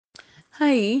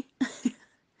Hi,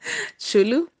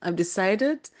 Shulu. I've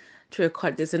decided to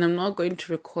record this, and I'm not going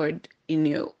to record in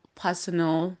your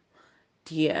personal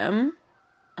DM.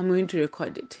 I'm going to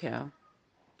record it here.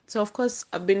 So, of course,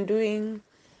 I've been doing,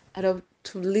 out of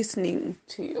to listening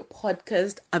to your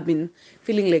podcast, I've been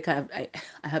feeling like I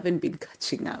haven't been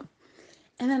catching up.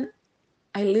 And then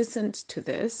I listened to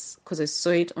this because I saw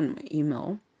it on my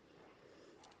email.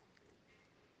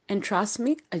 And trust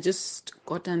me, I just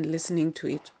got done listening to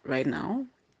it right now,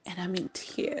 and I'm in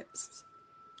tears.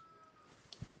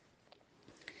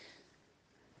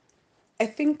 I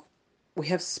think we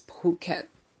have spoken,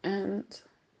 and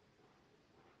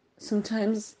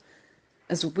sometimes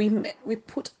as women, we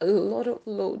put a lot of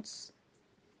loads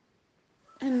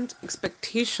and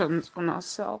expectations on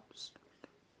ourselves.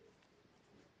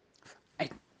 I,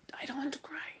 I don't want to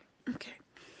cry. Okay.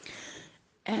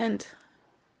 And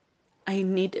I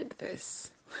needed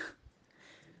this.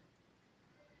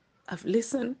 I've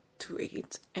listened to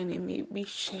it and it made me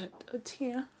shed a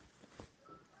tear.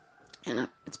 And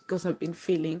it's because I've been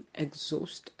feeling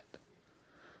exhausted.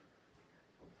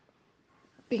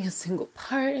 Being a single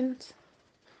parent,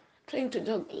 trying to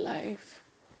juggle life,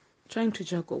 trying to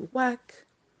juggle work,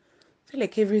 feel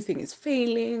like everything is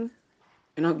failing,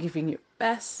 you're not giving your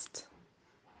best.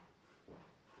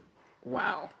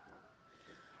 Wow.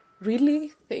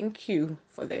 Really, thank you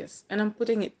for this. And I'm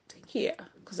putting it here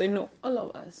because I know all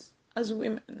of us as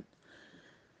women,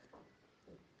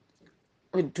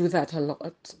 we do that a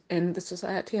lot. And the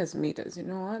society has made us, you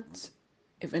know what?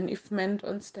 Even if men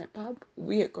don't step up,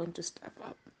 we are going to step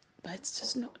up. But it's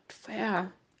just not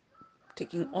fair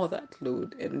taking all that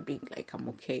load and being like, I'm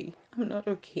okay. I'm not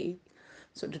okay.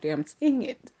 So today I'm saying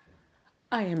it.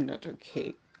 I am not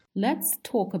okay. Let's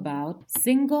talk about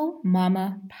single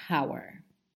mama power.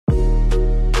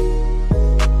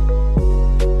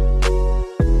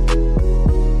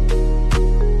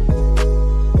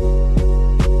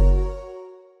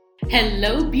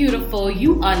 Hello, beautiful.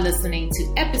 You are listening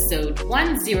to episode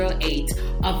 108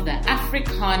 of the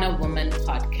Africana Woman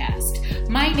podcast.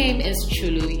 My name is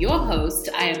Chulu, your host.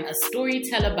 I am a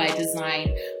storyteller by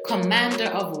design, commander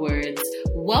of words,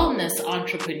 wellness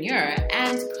entrepreneur,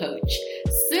 and coach.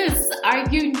 Sis, are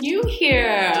you new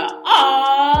here?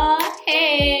 Aww,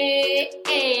 hey.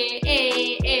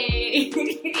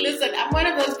 Listen, I'm one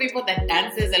of those people that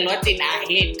dances a lot in her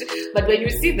head, but when you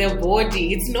see the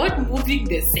body, it's not moving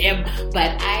the same.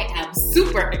 But I am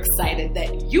super excited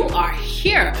that you are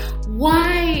here.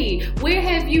 Why? Where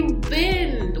have you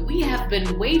been? We have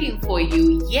been waiting for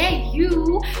you. Yeah,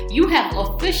 you have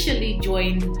officially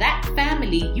joined that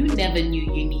family you never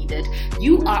knew you needed.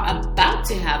 You are about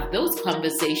to have those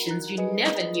conversations you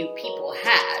never knew people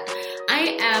had.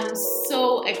 I am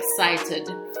so excited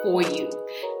for you.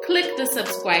 Click the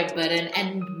subscribe button,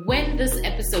 and when this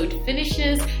episode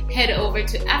finishes, head over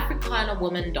to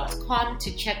africanawoman.com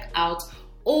to check out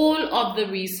all of the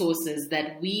resources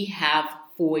that we have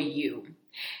for you.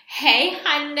 Hey,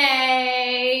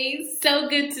 honey! So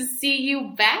good to see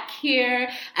you back here.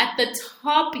 At the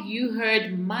top, you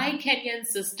heard my Kenyan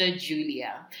sister,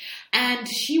 Julia. And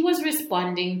she was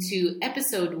responding to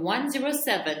episode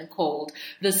 107 called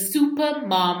The Super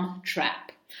Mom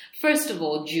Trap. First of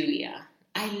all, Julia,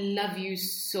 I love you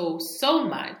so, so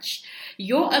much.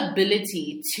 Your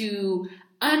ability to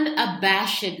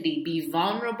unabashedly be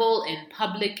vulnerable in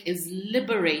public is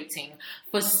liberating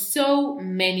for so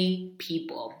many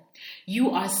people.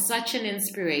 You are such an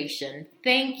inspiration.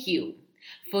 Thank you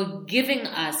for giving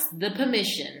us the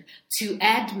permission to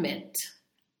admit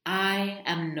I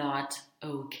am not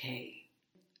okay.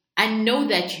 I know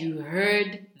that you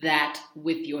heard that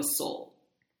with your soul.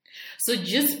 So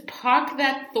just park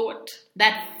that thought,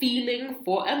 that feeling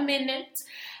for a minute.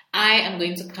 I am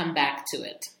going to come back to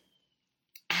it.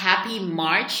 Happy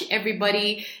March,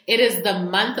 everybody. It is the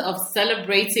month of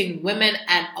celebrating women,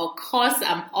 and of course,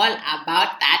 I'm all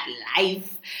about that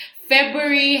life.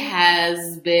 February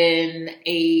has been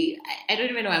I don't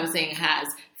even know why I'm saying has.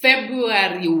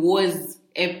 February was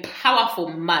a powerful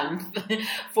month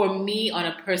for me on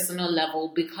a personal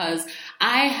level because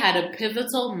I had a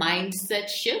pivotal mindset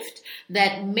shift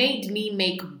that made me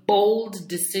make bold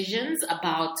decisions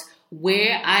about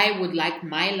where I would like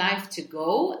my life to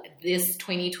go this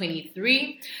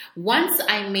 2023. Once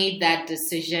I made that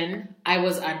decision, I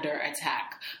was under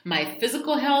attack. My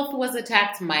physical health was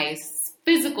attacked. My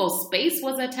physical space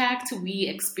was attacked. We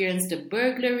experienced a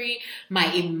burglary. My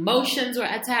emotions were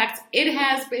attacked. It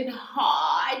has been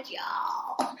hard,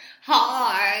 y'all.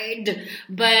 Hard.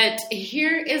 But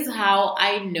here is how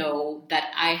I know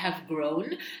that I have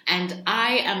grown and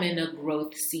I am in a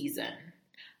growth season.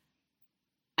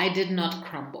 I did not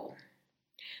crumble.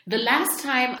 The last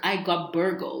time I got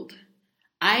burgled,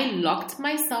 I locked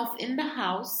myself in the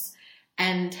house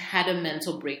and had a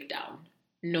mental breakdown.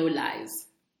 No lies.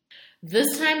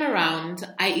 This time around,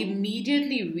 I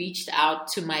immediately reached out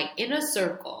to my inner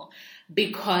circle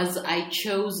because I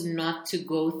chose not to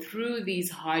go through these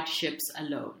hardships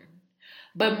alone.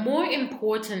 But more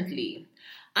importantly,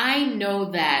 I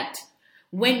know that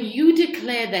when you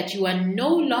declare that you are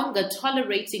no longer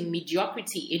tolerating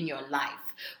mediocrity in your life,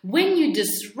 when you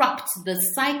disrupt the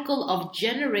cycle of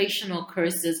generational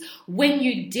curses, when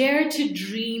you dare to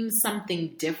dream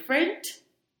something different,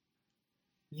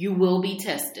 you will be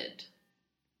tested.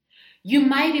 You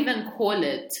might even call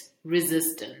it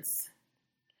resistance.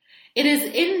 It is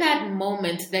in that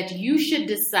moment that you should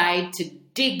decide to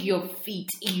dig your feet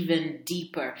even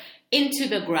deeper into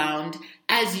the ground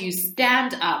as you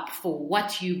stand up for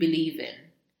what you believe in.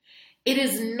 It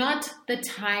is not the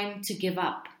time to give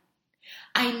up.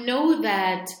 I know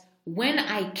that when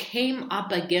I came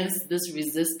up against this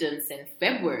resistance in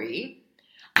February,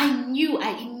 I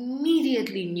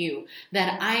immediately knew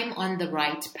that I'm on the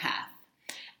right path.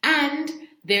 And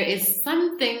there is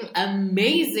something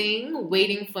amazing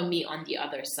waiting for me on the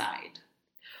other side.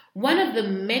 One of the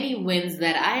many wins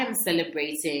that I am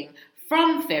celebrating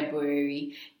from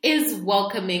February is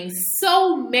welcoming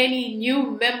so many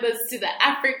new members to the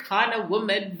Africana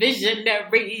Woman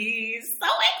Visionaries. So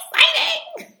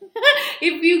exciting!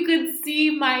 If you could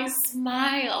see my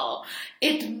smile,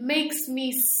 it makes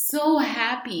me so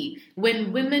happy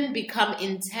when women become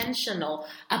intentional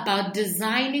about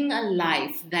designing a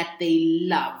life that they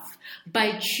love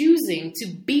by choosing to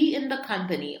be in the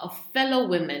company of fellow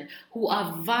women who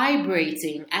are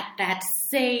vibrating at that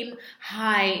same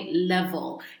high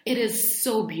level. It is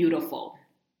so beautiful.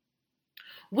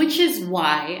 Which is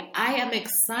why I am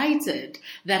excited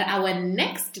that our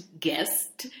next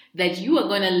guest that you are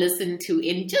going to listen to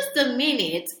in just a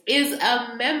minute is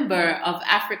a member of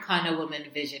Africana Women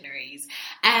Visionaries.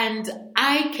 And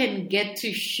I can get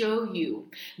to show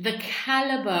you the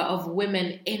caliber of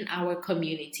women in our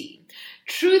community.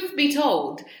 Truth be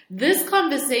told, this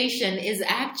conversation is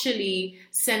actually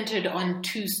centered on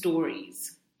two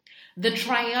stories: the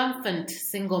triumphant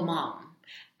single mom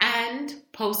and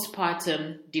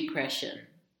postpartum depression.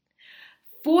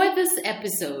 For this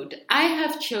episode, I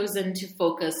have chosen to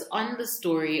focus on the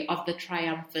story of the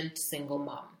triumphant single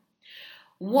mom.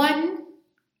 One,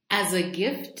 as a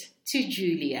gift to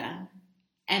Julia,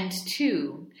 and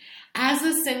two, as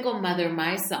a single mother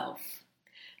myself.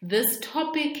 This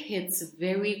topic hits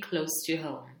very close to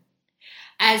home.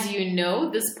 As you know,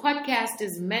 this podcast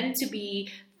is meant to be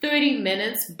 30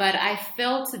 minutes, but I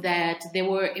felt that there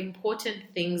were important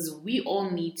things we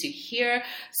all need to hear,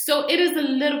 so it is a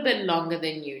little bit longer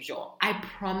than usual. I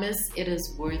promise it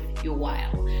is worth your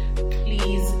while.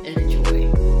 Please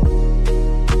enjoy.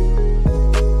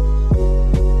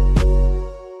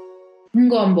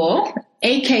 Ngombo,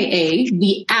 aka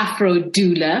the Afro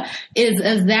Doula, is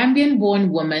a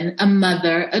Zambian-born woman, a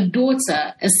mother, a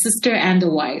daughter, a sister, and a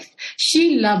wife.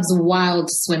 She loves wild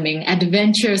swimming,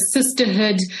 adventure,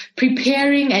 sisterhood,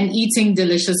 preparing and eating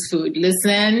delicious food.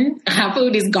 Listen, her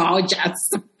food is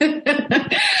gorgeous.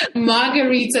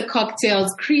 Margarita cocktails,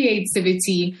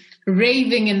 creativity,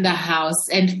 raving in the house,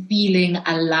 and feeling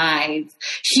alive.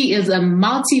 She is a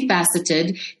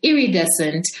multifaceted,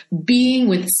 iridescent being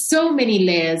with so many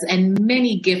layers and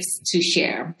many gifts to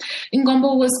share.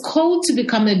 Ngombo was called to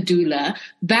become a doula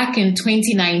back in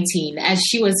 2019 as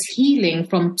she was healing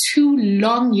from 2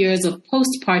 long years of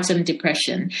postpartum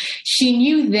depression. She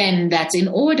knew then that in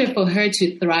order for her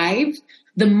to thrive,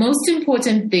 the most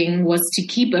important thing was to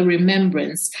keep a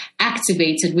remembrance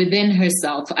activated within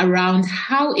herself around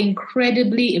how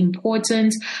incredibly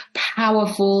important,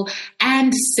 powerful,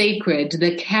 and sacred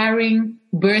the caring,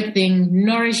 birthing,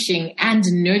 nourishing, and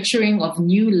nurturing of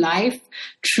new life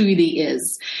truly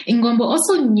is. Ngombo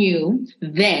also knew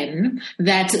then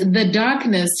that the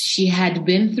darkness she had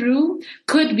been through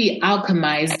could be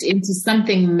alchemized into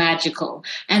something magical,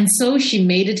 and so she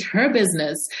made it her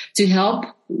business to help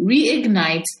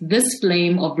reignite this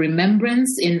flame of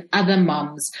remembrance in other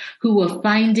moms who were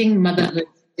finding motherhood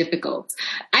difficult.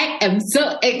 I am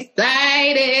so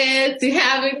excited to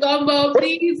have Ngombo.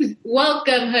 Please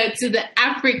welcome her to the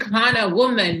Africana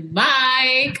Woman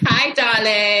Mic. Hi,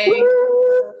 darling.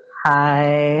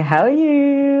 Hi, how are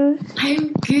you?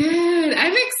 I'm good.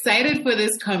 I'm excited for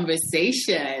this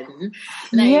conversation.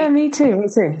 Yeah, me too.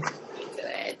 Good.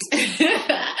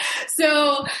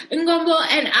 So Ngombo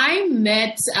and I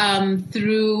met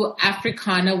through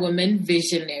Africana Women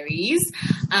Visionaries.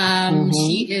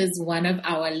 She is one of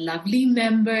our lovely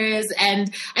members,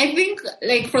 and I think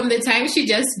like from the time she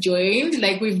just joined,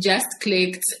 like we've just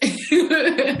clicked,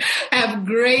 have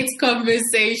great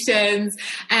conversations,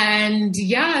 and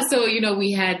yeah. So we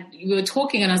were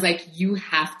talking, and I was like, you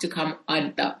have to come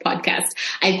on the podcast.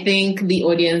 I think the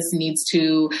audience needs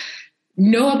to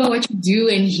know about what you do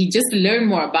and just learn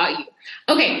more about you.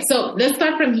 Okay, so let's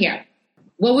start from here.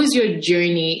 What was your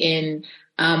journey in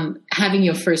having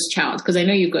your first child? Because I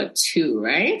know you got two,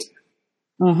 right?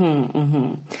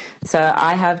 So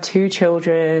I have two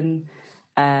children,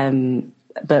 but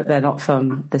they're not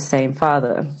from the same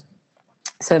father.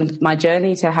 So my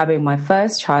journey to having my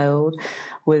first child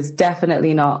was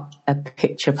definitely not a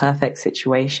picture perfect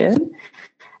situation.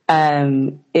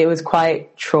 It was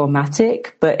quite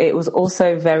traumatic, but it was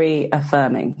also very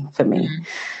affirming for me.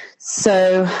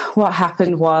 So what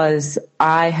happened was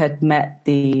I had met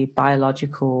the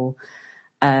biological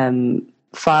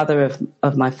father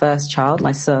of my first child,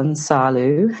 my son,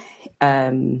 Salu.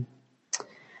 And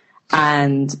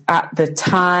at the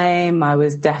time I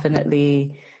was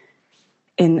definitely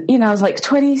I was like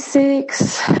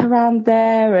 26 around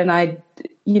there. And I'd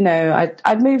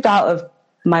moved out of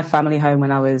my family home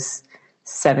when I was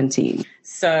 17.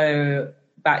 So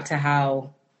back to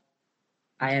how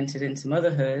I entered into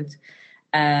motherhood,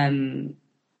 the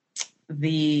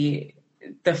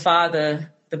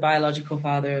father, the biological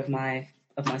father of my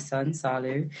son,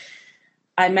 Salu,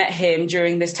 I met him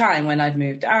during this time when I'd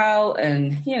moved out,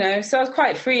 and so I was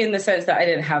quite free in the sense that I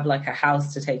didn't have like a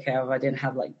house to take care of. I didn't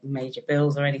have like major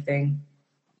bills or anything.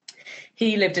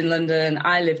 He lived in London,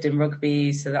 I lived in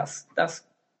Rugby, so that's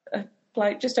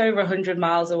like just over 100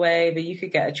 miles away, but you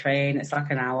could get a train. It's like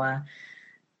an hour.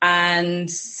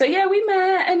 And so, yeah, we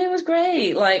met and it was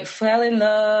great. Like fell in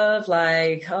love,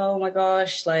 like, oh my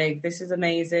gosh, like this is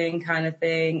amazing kind of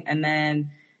thing. And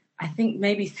then I think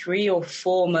maybe 3 or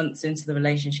 4 months into the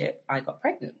relationship, I got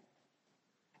pregnant.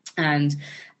 And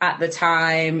at the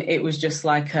time it was just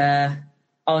like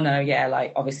oh no, yeah,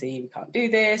 like obviously we can't do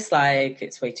this. Like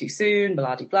it's way too soon,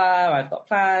 blah, blah, blah. I've got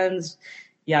plans,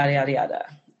 yada, yada,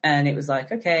 yada. And it was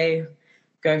like, okay,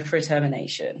 go for a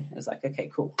termination. It was like, okay,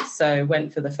 cool. So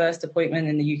went for the first appointment.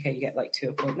 In the UK, you get like 2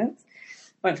 appointments.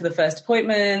 Went for the first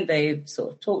appointment. They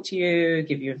sort of talk to you,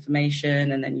 give you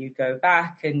information, and then you go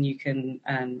back and you can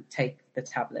take the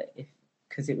tablet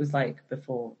because it was like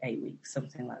before 8 weeks,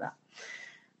 something like that.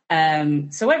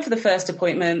 So went for the first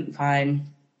appointment, fine.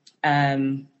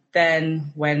 Then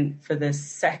went for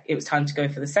it was time to go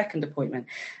for the second appointment.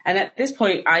 And at this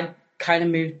point, I kind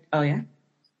of moved. Oh, yeah.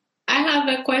 I have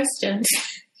a question.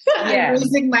 Yeah. I'm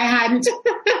raising my hand.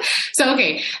 So,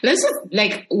 okay, let's just,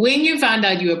 like, when you found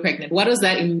out you were pregnant, what was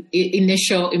that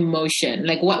initial emotion?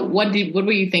 Like, what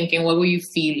were you thinking? What were you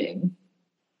feeling?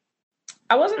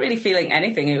 I wasn't really feeling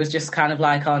anything. It was just kind of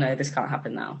like, oh no, this can't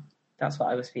happen now. That's what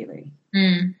I was feeling.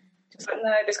 Just like,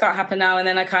 no, this can't happen now. And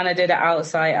then I kind of did it out of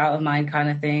sight, out of mind kind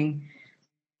of thing.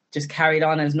 Just carried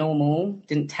on as normal.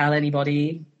 Didn't tell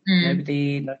anybody,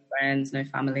 nobody, no friends, no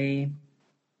family.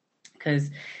 Because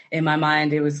in my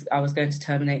mind, I was going to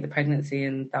terminate the pregnancy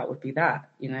and that would be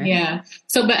that, Yeah.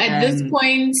 So, but at this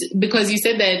point, because you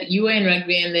said that you were in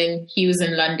Rugby and then he was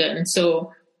in London.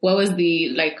 So what was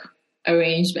the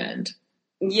arrangement?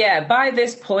 Yeah, by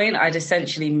this point, I'd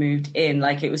essentially moved in.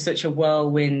 Like it was such a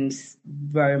whirlwind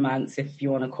romance, if you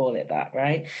want to call it that,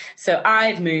 right? So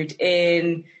I'd moved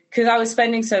in because I was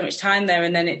spending so much time there,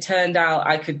 and then it turned out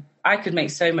I could make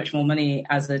so much more money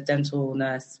as a dental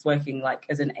nurse, working like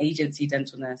as an agency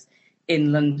dental nurse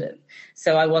in London.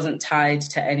 So I wasn't tied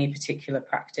to any particular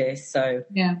practice. So,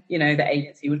 the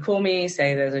agency would call me,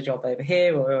 say there's a job over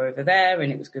here or over there,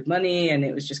 and it was good money. And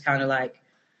it was just kind of like,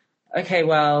 okay,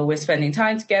 well, we're spending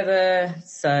time together,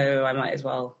 so I might as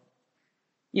well,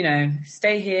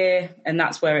 stay here. And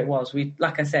that's where it was.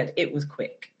 Like I said, it was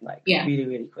quick, really,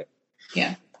 really quick.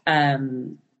 Yeah.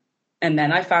 And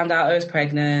then I found out I was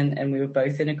pregnant and we were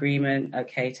both in agreement.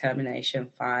 Okay,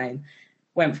 termination, fine.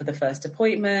 Went for the first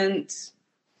appointment,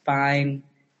 fine.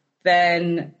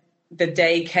 Then the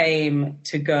day came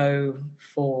to go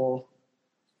for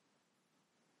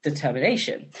the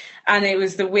termination. And it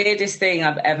was the weirdest thing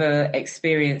I've ever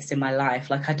experienced in my life.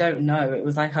 Like, I don't know. It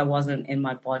was like I wasn't in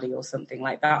my body or something.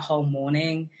 Like that whole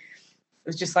morning, it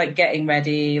was just like getting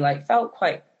ready, like felt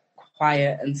quite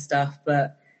quiet and stuff,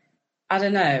 but I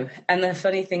don't know. And the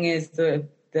funny thing is the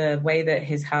way that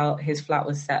his flat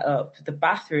was set up, the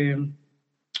bathroom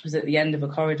was at the end of a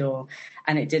corridor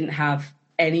and it didn't have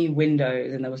any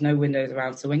windows, and there was no windows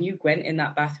around. So when you went in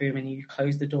that bathroom and you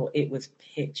closed the door, it was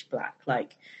pitch black.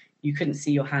 Like you couldn't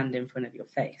see your hand in front of your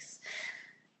face.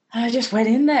 And I just went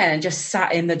in there and just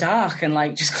sat in the dark and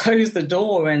like just closed the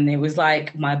door. And it was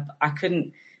like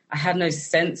I had no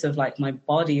sense of like my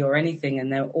body or anything.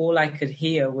 And then all I could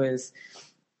hear was,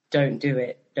 don't do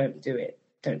it, don't do it,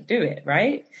 don't do it.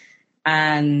 Right.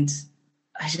 And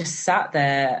I just sat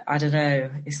there. I don't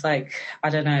know. It's like, I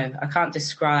don't know. I can't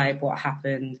describe what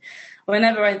happened.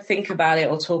 Whenever I think about it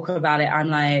or talk about it, I'm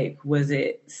like, was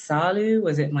it Salu?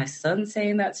 Was it my son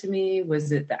saying that to me?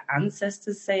 Was it the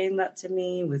ancestors saying that to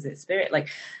me? Was it spirit? Like,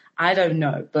 I don't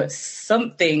know. But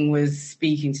something was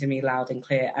speaking to me loud and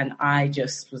clear. And I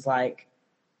just was like,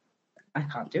 I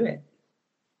can't do it.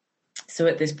 So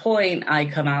at this point, I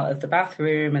come out of the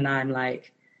bathroom and I'm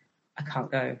like, I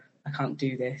can't go. I can't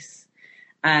do this.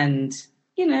 And,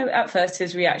 you know, at first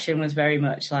his reaction was very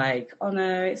much like, oh,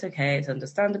 no, it's okay. It's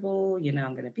understandable. You know,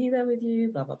 I'm going to be there with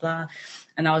you, blah, blah, blah.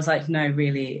 And I was like, no,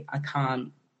 really, I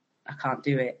can't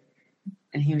do it.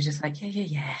 And he was just like,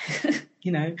 yeah,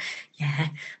 you know, yeah,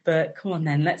 but come on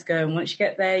then, let's go. And once you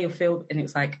get there, you'll feel, and it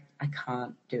was like, I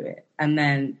can't do it. And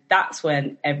then that's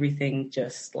when everything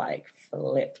just like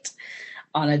flipped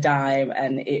on a dime.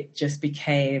 And it just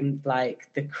became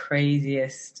like the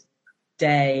craziest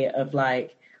day of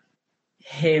like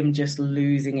him just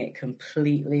losing it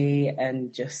completely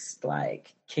and just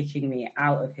like kicking me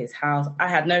out of his house. I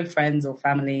had no friends or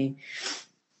family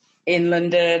in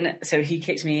London, so he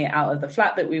kicked me out of the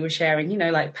flat that we were sharing, you know,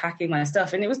 like packing my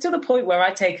stuff. And it was to the point where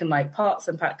I'd taken like pots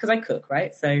and because I cook,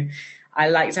 right? So I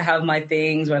like to have my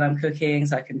things when I'm cooking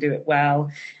so I can do it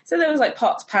well. So there was like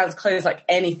pots, pans, clothes, like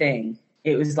anything.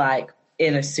 It was like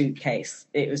in a suitcase.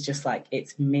 It was just like,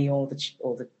 it's me or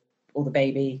the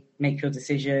baby, make your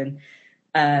decision.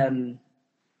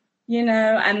 You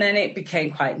know, and then it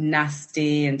became quite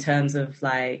nasty in terms of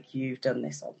like, you've done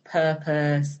this on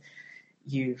purpose.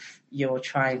 You're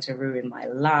trying to ruin my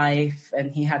life.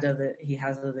 And he has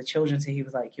other children. So he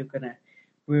was like, you're going to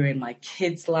ruin my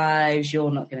kids' lives.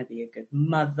 You're not going to be a good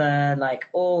mother. Like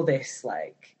all this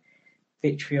like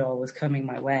vitriol was coming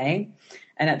my way.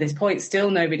 And at this point,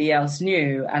 still nobody else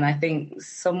knew. And I think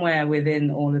somewhere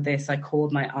within all of this, I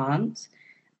called my aunt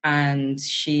and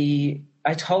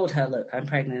I told her, look, I'm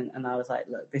pregnant. And I was like,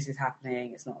 look, this is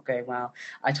happening. It's not going well.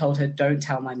 I told her, don't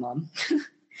tell my mum.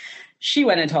 She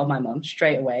went and told my mum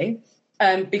straight away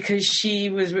because she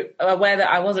was aware that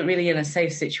I wasn't really in a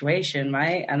safe situation,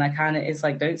 right? And it's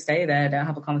like, don't stay there. Don't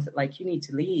have a conversation. Like, you need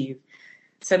to leave.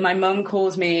 So my mum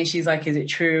calls me and she's like, is it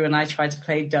true? And I tried to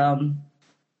play dumb.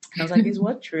 And I was like, is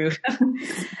what true?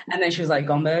 And then she was like,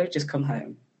 Gombo, just come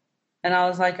home. And I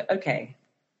was like, okay.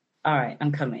 All right,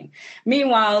 I'm coming.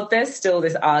 Meanwhile, there's still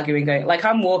this arguing going. Like,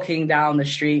 I'm walking down the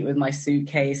street with my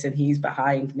suitcase and he's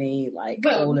behind me, like,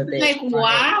 but, all of this. Like,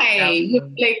 why?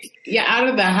 Like, you're out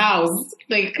of the house.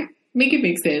 Like, make it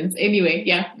make sense. Anyway,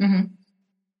 yeah. Mm-hmm.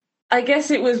 I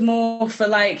guess it was more for,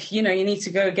 like, you know, you need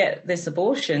to go get this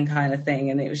abortion kind of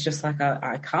thing. And it was just like,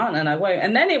 I can't and I won't.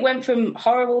 And then it went from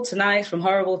horrible to nice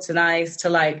to,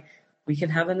 like, we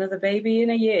can have another baby in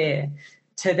a year,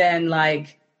 to then,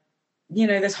 like, you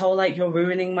know, this whole, like, you're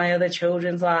ruining my other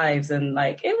children's lives. And,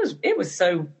 like, it was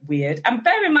so weird. And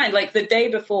bear in mind, like, the day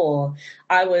before,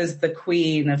 I was the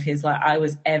queen of his, like, I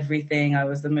was everything. I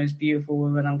was the most beautiful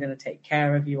woman. I'm going to take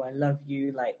care of you. I love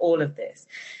you. Like, all of this.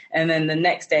 And then the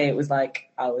next day, it was like,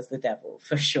 I was the devil,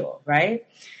 for sure, right?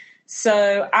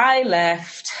 So I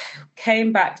left,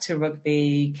 came back to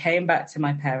Rugby, came back to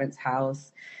my parents'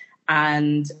 house.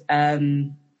 And,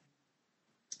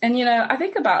 you know, I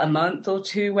think about a month or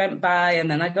two went by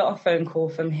and then I got a phone call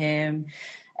from him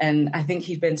and I think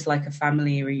he'd been to like a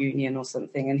family reunion or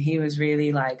something. And he was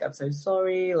really like, I'm so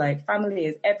sorry. Like, family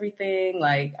is everything.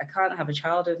 Like, I can't have a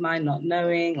child of mine not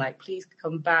knowing. Like, please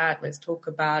come back. Let's talk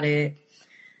about it.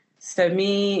 So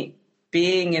me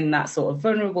being in that sort of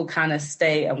vulnerable kind of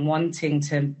state and wanting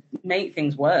to make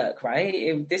things work,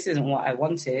 right? This isn't what I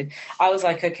wanted. I was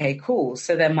like, okay, cool.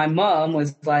 So then my mom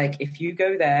was like, if you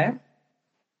go there,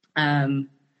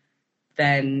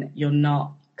 then you're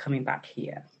not coming back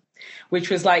here, which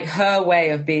was like her way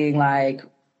of being like,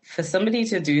 for somebody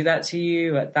to do that to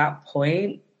you at that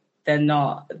point, they're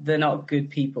not good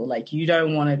people. Like, you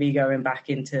don't want to be going back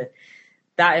into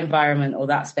that environment or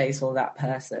that space or that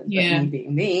person. Yeah. But me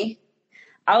being me,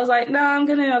 I was like, no,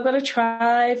 I've got to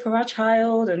try for our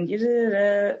child and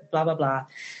blah, blah, blah.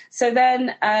 So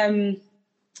then,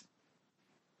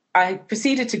 I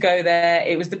proceeded to go there.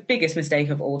 It was the biggest mistake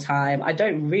of all time. I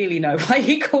don't really know why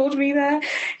he called me there.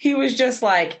 He was just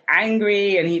like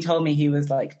angry, and he told me he was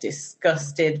like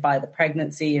disgusted by the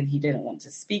pregnancy and he didn't want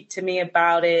to speak to me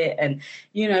about it. And,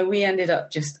 you know, we ended up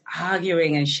just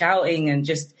arguing and shouting, and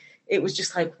just, it was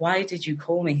just like, why did you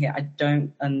call me here? I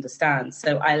don't understand.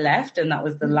 So I left, and that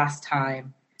was the last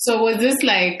time. So was this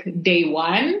like day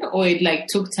one, or it like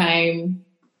took time?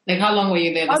 Like, how long were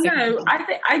you there? Oh, no,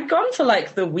 I'd gone for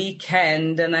like the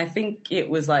weekend, and I think it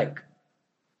was like,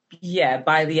 yeah,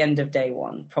 by the end of day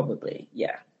one, probably.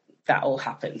 Yeah, that all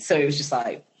happened. So it was just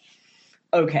like,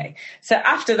 okay. So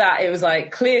after that, it was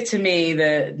like clear to me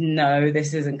that no,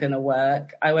 this isn't going to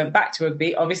work. I went back to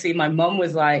rugby. Obviously, my mum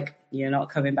was like, you're not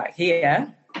coming back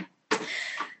here.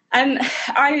 And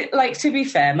I, like, to be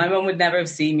fair, my mum would never have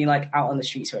seen me, like, out on the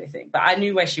streets or anything. But I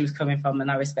knew where she was coming from,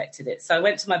 and I respected it. So I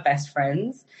went to my best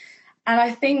friend's. And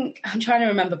I think, I'm trying to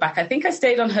remember back, I think I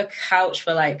stayed on her couch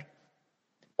for, like,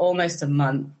 almost a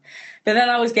month. But then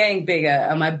I was getting bigger,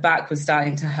 and my back was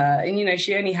starting to hurt. And, you know,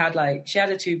 she only had, like, she had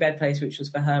a 2-bed place, which was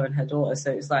for her and her daughter.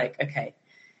 So it was like, okay,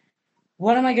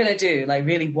 what am I going to do? Like,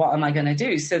 really, what am I going to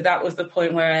do? So that was the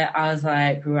point where I was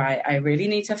like, right, I really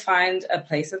need to find a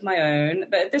place of my own.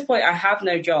 But at this point, I have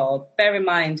no job. Bear in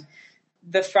mind,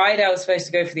 the Friday I was supposed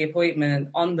to go for the appointment,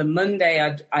 on the Monday,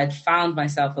 I'd found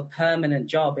myself a permanent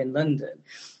job in London.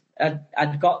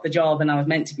 I'd got the job, and I was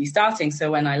meant to be starting.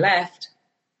 So when I left,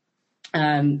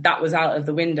 that was out of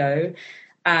the window.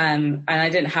 And I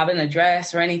didn't have an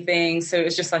address or anything. So it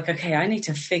was just like, okay, I need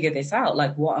to figure this out.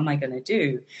 Like, what am I going to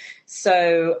do?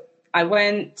 So I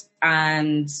went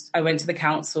to the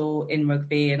council in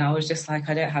Rugby, and I was just like,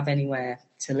 I don't have anywhere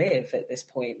to live at this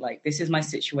point. Like, this is my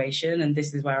situation, and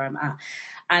this is where I'm at.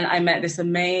 And I met this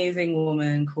amazing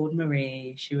woman called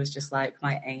Marie. She was just like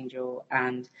my angel.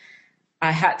 And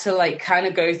I had to like kind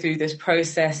of go through this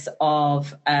process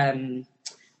of, I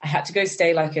had to go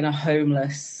stay like in a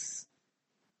homeless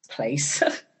place,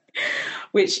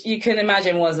 which you can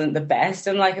imagine wasn't the best.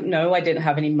 And like, no, I didn't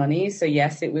have any money. So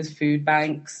yes, it was food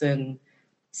banks and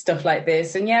stuff like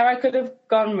this. And yeah, I could have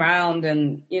gone round,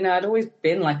 and, you know, I'd always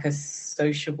been like a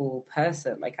sociable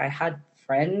person. Like, I had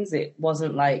friends. It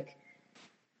wasn't like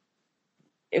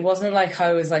I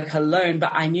was like alone,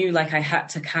 but I knew like I had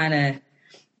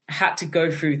to go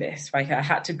through this, right? I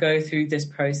had to go through this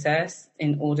process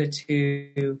in order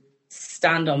to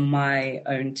stand on my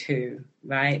own too,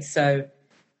 right? So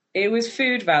it was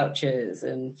food vouchers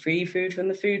and free food from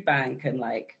the food bank and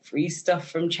like free stuff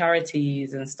from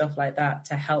charities and stuff like that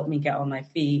to help me get on my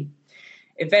feet.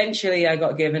 Eventually I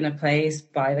got given a place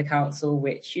by the council,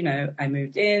 which, you know, I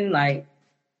moved in, like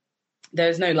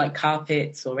there's no like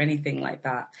carpets or anything like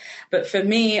that. But for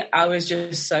me, I was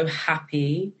just so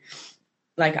happy.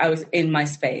 Like, I was in my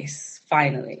space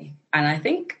finally. And I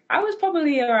think I was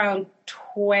probably around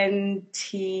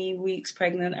 20 weeks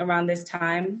pregnant around this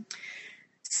time.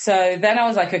 So then I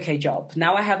was like, okay, job.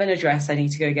 Now I have an address. I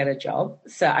need to go get a job.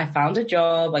 So I found a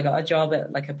job. I got a job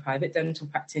at like a private dental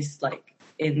practice, like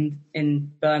in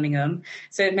Birmingham.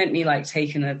 So it meant me like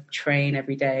taking a train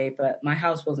every day, but my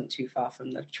house wasn't too far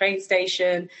from the train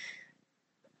station.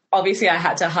 Obviously, I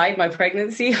had to hide my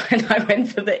pregnancy when I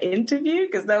went for the interview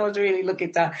because no one's really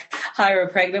looking to hire a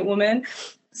pregnant woman.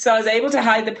 So I was able to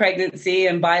hide the pregnancy,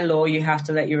 and by law, you have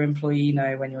to let your employee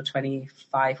know when you're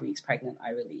 25 weeks pregnant,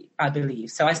 I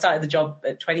believe. So I started the job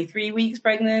at 23 weeks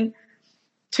pregnant.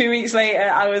 2 weeks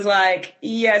later, I was like,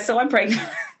 yeah, so I'm pregnant.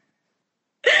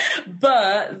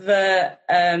 But the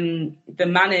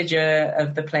manager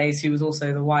of the place, who was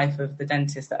also the wife of the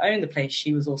dentist that owned the place,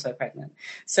 she was also pregnant.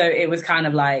 So it was kind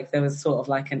of like there was sort of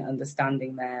like an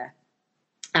understanding there.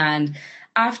 And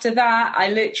after that,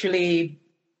 I literally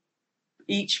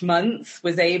each month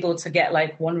was able to get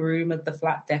like one room of the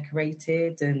flat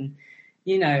decorated and,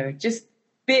 you know, just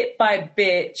bit by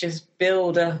bit, just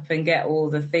build up and get all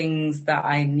the things that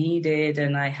I needed.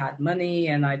 And I had money,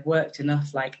 and I'd worked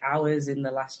enough like hours in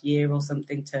the last year or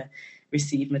something to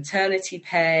receive maternity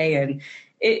pay. And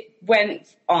it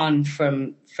went on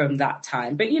from that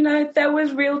time. But, you know, there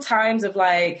was real times of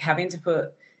like having to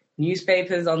put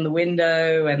newspapers on the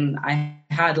window, and I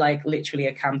had like literally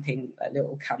a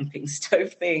little camping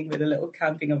stove thing with a little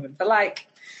camping oven for like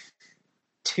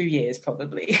 2 years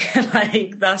probably.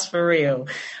 Like, that's for real.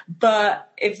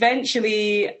 But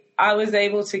eventually I was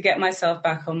able to get myself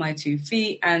back on my 2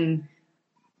 feet, and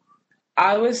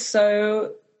I was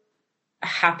so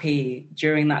happy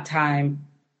during that time.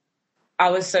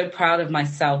 I was so proud of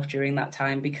myself during that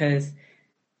time, because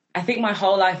I think my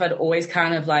whole life I'd always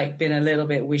kind of like been a little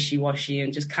bit wishy-washy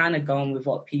and just kind of gone with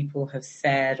what people have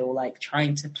said, or like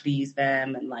trying to please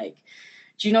them and like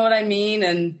Do you know what I mean?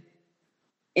 And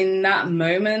in that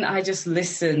moment, I just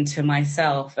listened to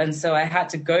myself. And so I had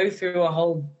to go through a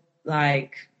whole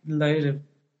load of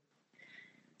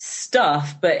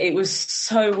stuff, but it was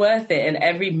so worth it. And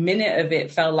every minute of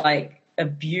it felt like a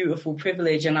beautiful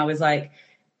privilege. And I was like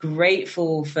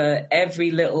grateful for every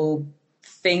little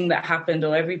thing that happened,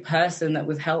 or every person that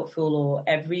was helpful, or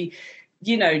every,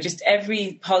 just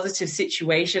every positive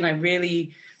situation. I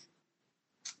really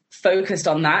focused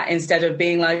on that instead of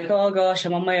being like, oh gosh,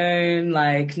 I'm on my own,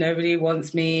 like nobody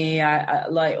wants me,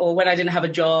 or when I didn't have a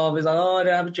job, it was like, oh, I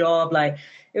don't have a job. Like,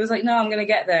 it was like, no, I'm going to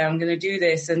get there, I'm going to do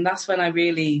this. And that's when I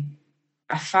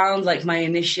found like my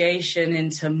initiation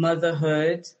into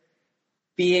motherhood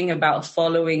being about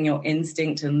following your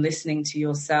instinct and listening to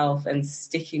yourself and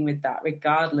sticking with that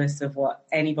regardless of what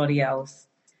anybody else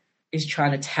is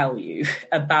trying to tell you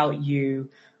about you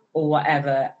or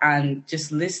whatever, and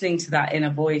just listening to that inner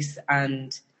voice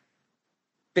and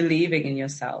believing in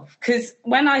yourself. Because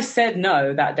when I said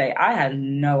no that day, I had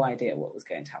no idea what was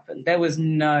going to happen. There was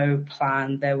no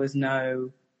plan. There was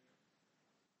no,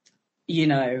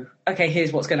 okay,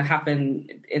 here's what's going to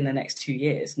happen in the next 2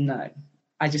 years. No,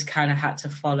 I just kind of had to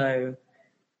follow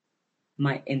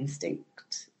my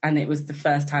instinct. And it was the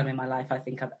first time in my life I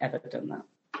think I've ever done that.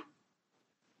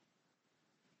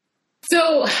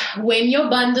 So when your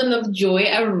bundle of joy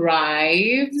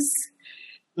arrives,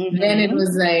 then it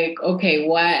was like, okay,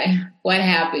 what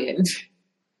happened?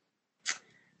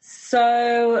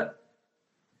 So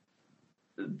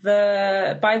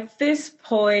by this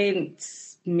point,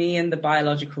 me and the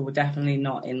biological were definitely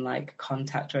not in like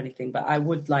contact or anything, but I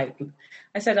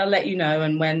said, I'll let you know.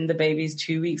 And when the baby's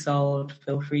 2 weeks old,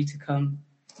 feel free to come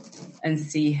and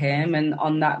see him. And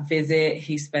on that visit,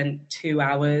 he spent 2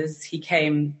 hours. He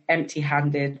came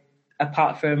empty-handed,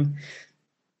 apart from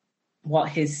what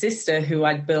his sister, who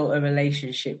I'd built a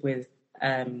relationship with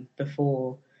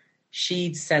before,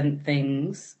 she'd sent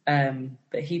things,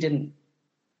 but he didn't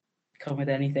come with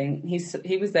anything.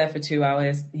 He was there for 2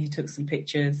 hours. He took some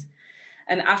pictures.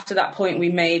 And after that point, we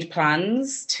made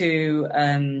plans for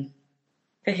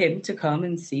him to come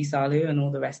and see Salu and all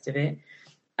the rest of it.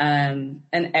 And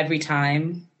every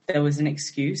time there was an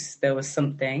excuse, there was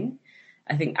something.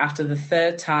 I think after the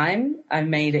third time, I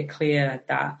made it clear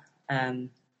that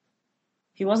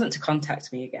he wasn't to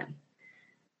contact me again.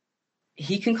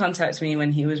 He can contact me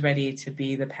when he was ready to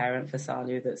be the parent for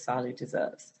Salu that Salu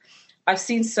deserves. I've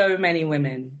seen so many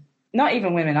women, not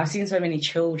even women, I've seen so many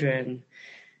children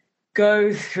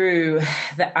go through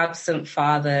the absent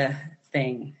father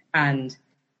thing, and,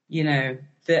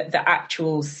 the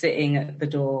actual sitting at the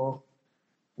door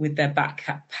with their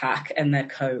backpack and their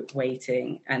coat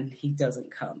waiting, and he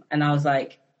doesn't come. And I was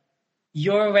like,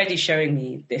 you're already showing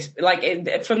me this,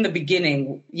 from the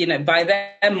beginning, by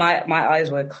then my eyes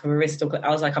were crystal clear. I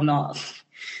was like, I'm not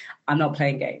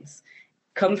playing games.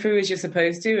 Come through as you're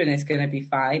supposed to, and it's going to be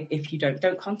fine. If you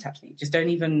don't contact me. Just don't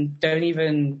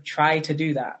even try to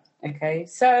do that. Okay.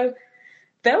 So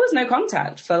there was no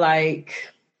contact for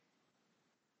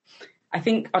I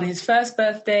think on his first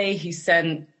birthday, he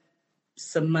sent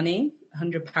some money,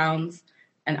 £100,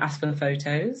 and asked for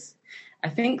photos. I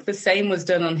think the same was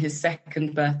done on his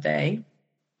second birthday,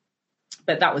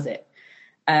 but that was it.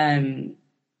 And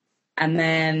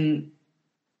then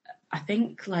I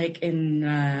think in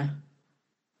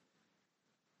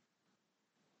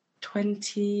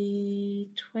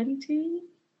 2020,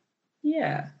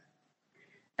 yeah.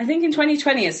 I think in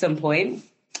 2020 at some point,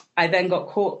 I then got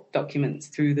court documents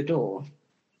through the door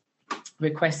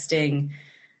requesting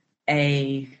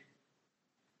a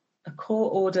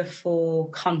court order for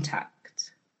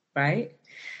contact, right?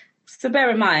 So bear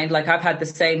in mind, I've had the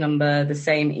same number, the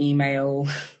same email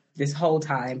this whole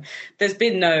time. There's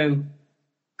been no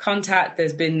contact,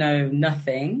 there's been no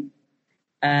nothing,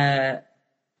 but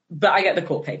I get the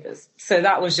court papers. So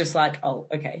that was just oh,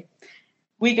 okay.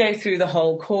 We go through the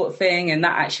whole court thing, and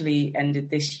that actually ended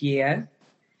this year.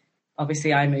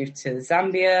 Obviously, I moved to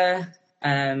Zambia,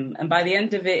 and by the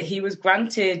end of it, he was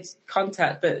granted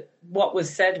contact. But what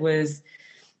was said was,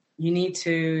 you need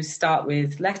to start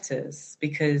with letters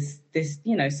because this,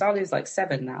 Salu's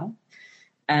 7 now.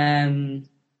 And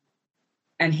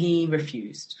he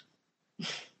refused.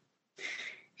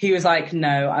 He was like,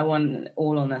 no, I want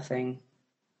all or nothing.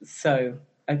 So,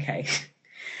 okay.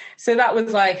 So that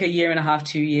was a year and a half,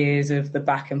 2 years of the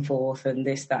back and forth and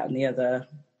this, that, and the other.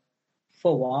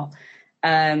 For what?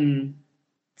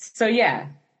 So yeah,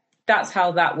 that's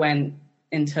how that went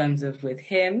in terms of with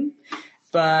him.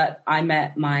 But I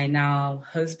met my now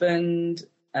husband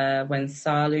when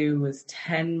Salu was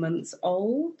 10 months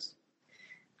old.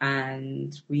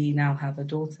 And we now have a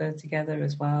daughter together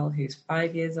as well, who's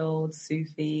 5 years old,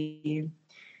 Sufi.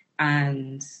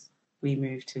 And we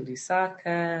moved to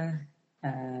Lusaka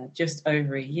just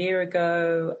over a year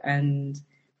ago. And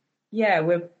yeah,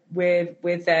 we're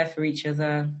there for each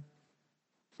other.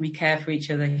 We care for each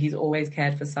other. He's always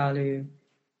cared for Salu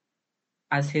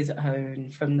as his own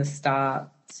from the start.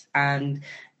 And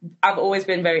I've always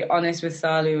been very honest with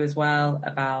Salu as well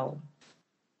about,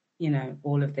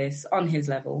 all of this on his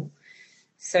level.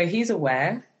 So he's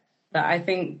aware, but I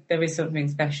think there is something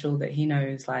special that he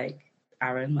knows, like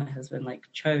Aaron, my husband,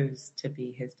 like chose to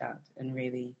be his dad and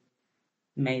really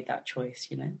made that choice,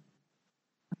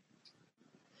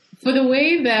 For the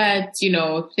way that,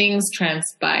 things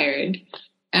transpired,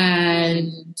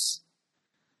 and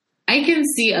I can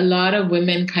see a lot of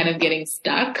women kind of getting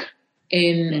stuck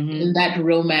in that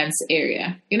romance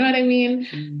area. You know what I mean?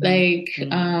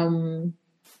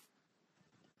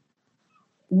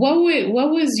 What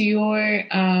was your,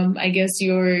 I guess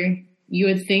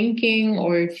your thinking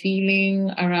or feeling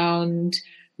around,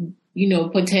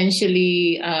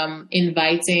 potentially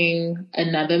inviting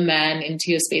another man into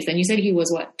your space? And you said he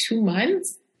was 2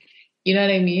 months? You know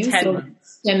what I mean? 10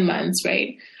 months. 10 months,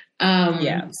 right?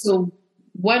 Yeah. So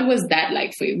what was that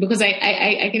like for you? Because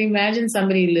I can imagine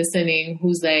somebody listening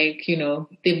who's like,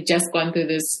 they've just gone through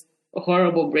this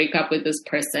horrible breakup with this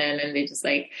person and they're just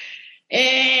like,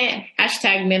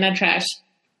 hashtag men are trash.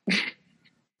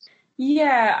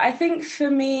 Yeah, I think for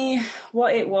me,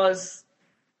 what it was,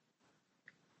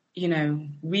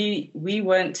 we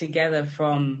weren't together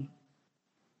from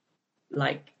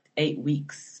like 8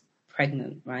 weeks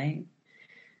pregnant, right?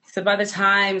 So by the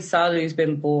time Salu's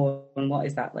been born, what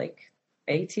is that, like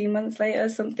 18 months later,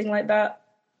 something like that?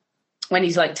 When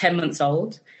he's like 10 months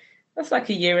old, that's like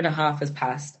a year and a half has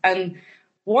passed. And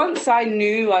once I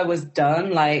knew I was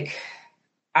done, like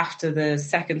after the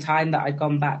second time that I'd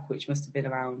gone back, which must have been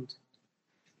around,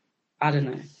 I don't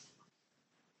know,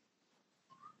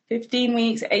 15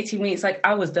 weeks, 18 weeks, like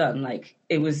I was done. Like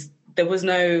I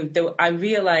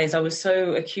realized I was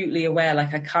so acutely aware,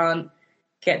 like I can't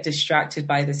get distracted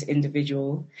by this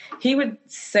individual. He would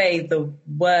say the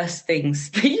worst things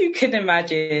that you can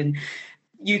imagine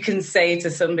you can say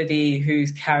to somebody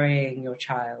who's carrying your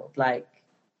child, like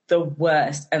the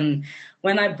worst. And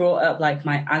when I brought up like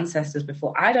my ancestors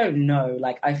before, I don't know,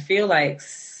 like I feel like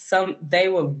they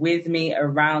were with me,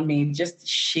 around me, just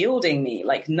shielding me.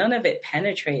 Like none of it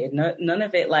penetrated, none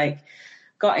of it like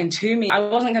got into me. I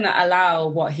wasn't going to allow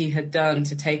what he had done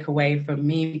to take away from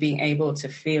me being able to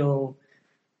feel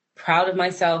proud of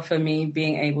myself, for me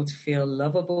being able to feel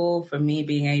lovable, for me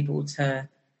being able to,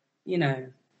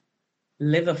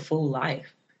 live a full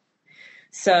life.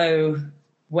 So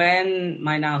when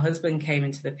my now husband came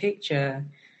into the picture,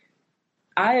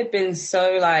 I had been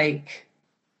so like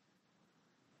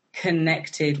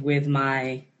connected with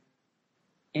my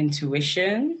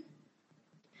intuition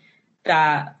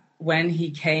that when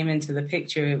he came into the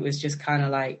picture, it was just kind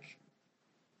of like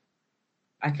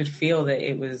I could feel that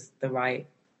it was the right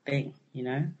thing,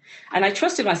 and I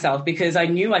trusted myself because I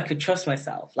knew I could trust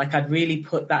myself. Like I'd really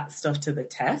put that stuff to the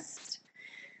test,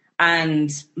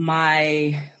 and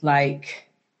I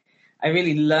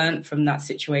really learned from that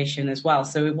situation as well.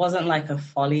 So it wasn't like a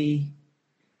folly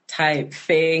type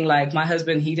thing. Like my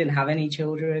husband, he didn't have any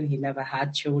children. He never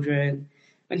had children.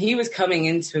 When he was coming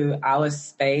into our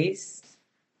space,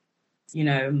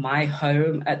 my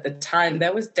home at the time,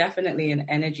 there was definitely an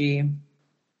energy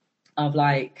of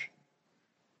like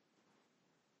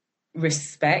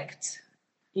respect,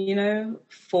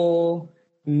 for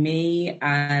me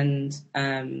and,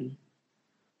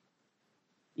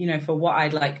 for what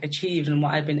I'd like achieved and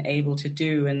what I'd been able to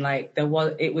do. And like,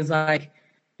 it was like,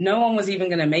 no one was even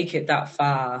going to make it that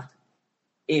far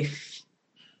if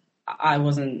I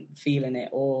wasn't feeling it,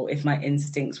 or if my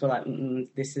instincts were like,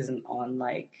 this isn't on.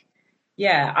 Like,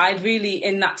 yeah, I'd really,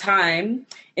 in that time,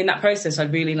 in that process,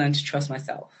 I'd really learned to trust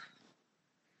myself.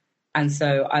 And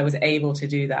so I was able to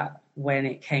do that when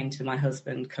it came to my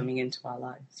husband coming into our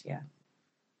lives, yeah.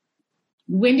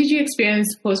 When did you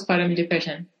experience postpartum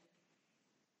depression?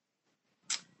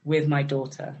 With my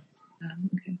daughter.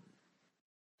 Okay.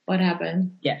 What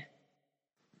happened? Yeah.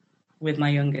 With my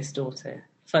youngest daughter,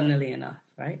 funnily enough,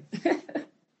 right?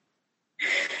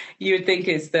 You would think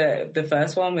it's the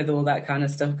first one with all that kind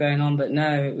of stuff going on, but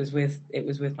no, it was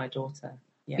with my daughter.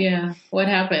 Yeah. Yeah. What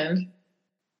happened?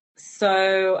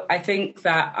 So I think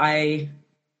that I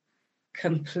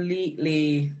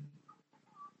completely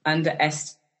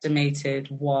underestimated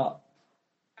what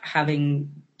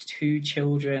having 2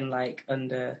 children like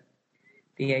under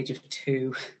the age of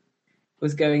 2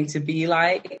 was going to be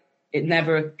like. it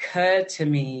never occurred to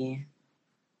me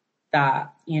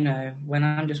that, you know, when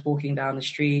I'm just walking down the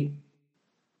street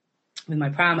with my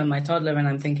pram and my toddler and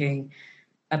I'm thinking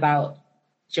about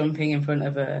jumping in front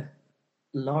of a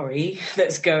lorry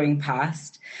that's going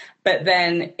past, but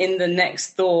then in the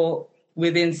next thought,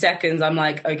 within seconds, I'm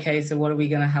like, okay, so what are we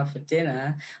going to have for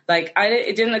dinner? Like,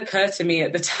 it didn't occur to me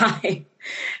at the time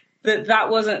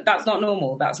that's not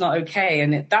normal. That's not okay.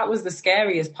 And that was the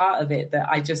scariest part of it, that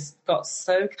I just got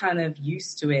so kind of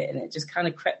used to it, and it just kind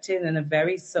of crept in a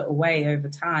very subtle way over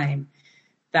time,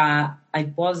 that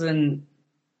I wasn't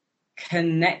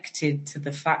connected to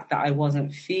the fact that I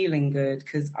wasn't feeling good,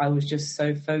 because I was just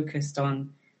so focused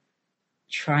on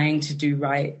trying to do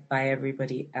right by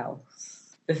everybody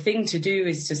else. The thing to do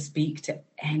is to speak to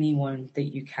anyone that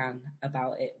you can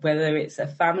about it, whether it's a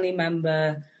family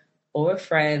member or a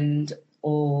friend,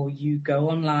 or you go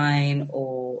online,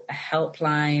 or a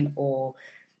helpline, or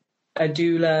a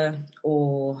doula,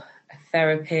 or a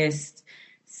therapist.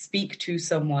 Speak to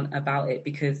someone about it,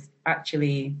 because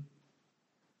actually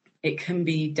it can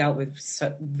be dealt with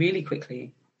really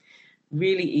quickly,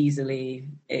 really easily.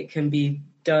 It can be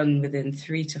done within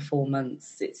 3 to 4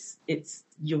 months. It's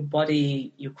your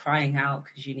body, you're crying out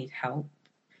because you need help.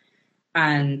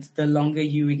 And the longer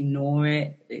you ignore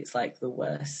it, it's like the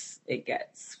worse it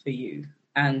gets for you.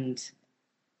 And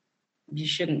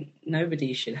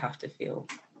nobody should have to feel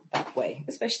that way,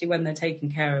 especially when they're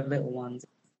taking care of little ones.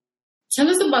 Tell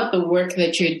us about the work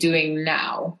that you're doing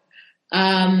now.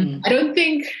 I don't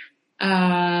think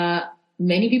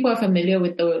many people are familiar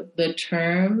with the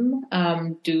term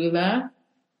doula,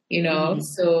 you know,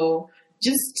 so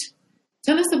just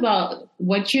tell us about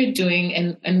what you're doing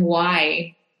and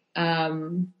why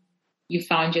you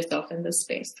found yourself in this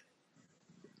space.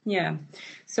 Yeah.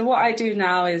 So what I do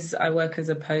now is I work as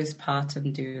a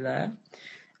postpartum doula.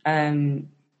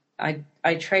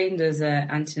 I trained as an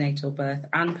antenatal birth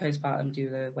and postpartum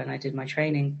doula when I did my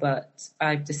training, but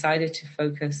I've decided to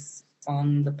focus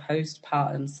on the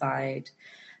postpartum side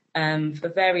for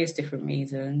various different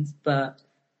reasons. But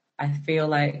I feel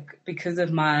like because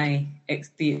of the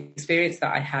experience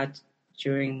that I had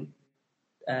during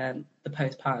the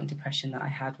postpartum depression that I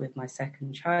had with my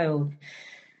second child,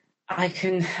 I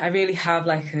really have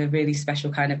like a really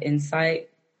special kind of insight.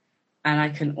 And I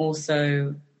can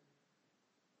also,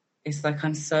 it's like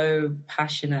I'm so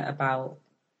passionate about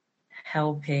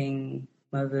helping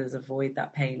mothers avoid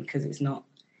that pain, because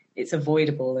it's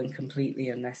avoidable and completely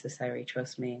unnecessary,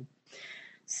 trust me.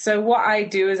 So what I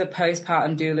do as a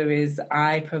postpartum doula is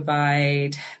I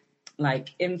provide like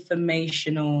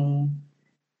informational,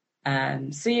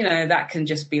 so, you know, that can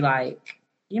just be like,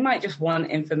 you might just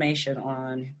want information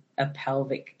on a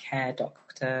pelvic care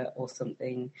doctor or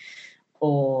something,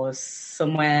 or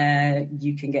somewhere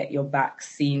you can get your back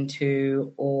seen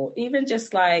to, or even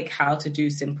just like how to do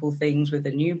simple things with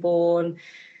a newborn.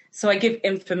 So I give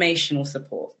informational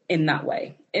support in that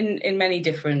way, in many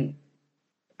different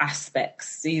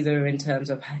aspects, either in terms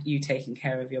of you taking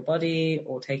care of your body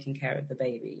or taking care of the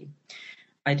baby.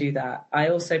 I do that. I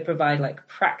also provide like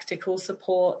practical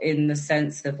support in the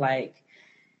sense of like,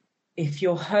 if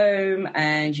you're home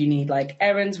and you need like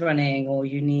errands running, or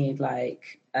you need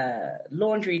like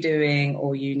laundry doing,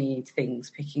 or you need things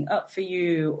picking up for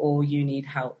you, or you need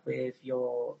help with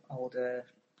your older,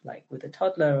 like with a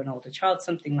toddler or an older child,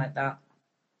 something like that,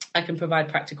 I can provide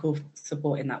practical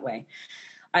support in that way.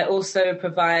 I also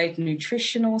provide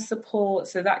nutritional support.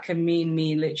 So that can mean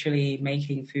me literally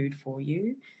making food for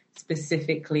you,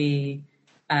 specifically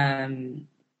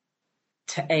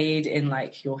to aid in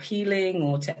like your healing,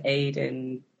 or to aid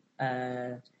in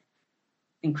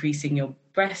increasing your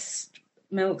breast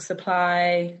milk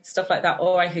supply, stuff like that.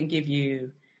 Or I can give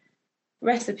you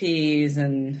recipes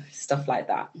and stuff like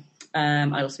that.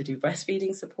 I also do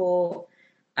breastfeeding support.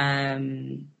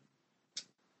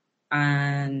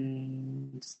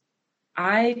 And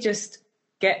I just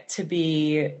get to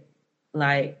be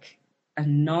like a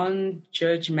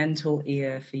non-judgmental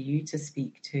ear for you to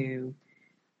speak to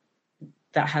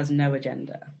that has no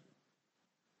agenda.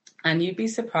 And you'd be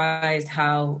surprised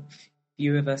how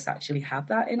few of us actually have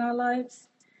that in our lives.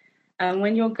 And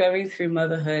when you're going through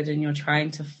motherhood and you're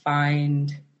trying to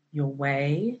find your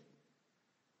way,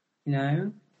 you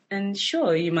know, and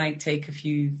sure, you might take a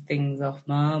few things off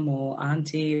mom or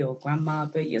auntie or grandma,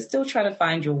 but you're still trying to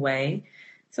find your way.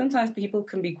 Sometimes people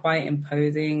can be quite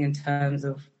imposing in terms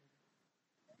of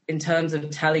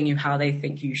telling you how they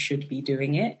think you should be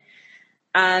doing it.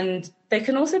 And they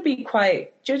can also be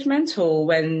quite judgmental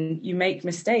when you make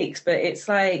mistakes, but it's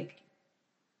like,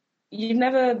 you've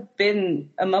never been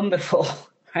a mum before,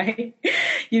 right?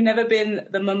 You've never been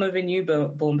the mum of a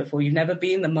newborn before. You've never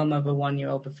been the mum of a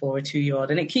 1-year-old before, a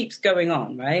 2-year-old. And it keeps going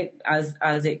on, right,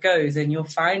 as it goes. And you're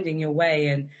finding your way.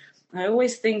 And I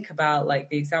always think about, like,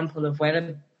 the example of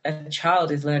when a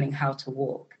child is learning how to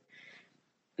walk.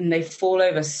 And they fall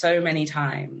over so many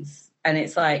times. And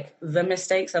it's like the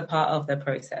mistakes are part of the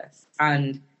process.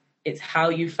 And it's how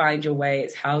you find your way.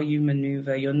 It's how you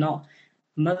maneuver.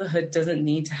 Motherhood doesn't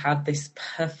need to have this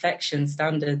perfection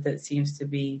standard that seems to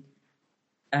be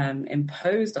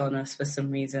imposed on us for some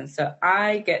reason. So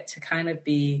I get to kind of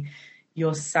be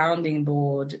your sounding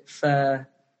board for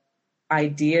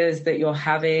ideas that you're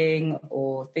having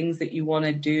or things that you want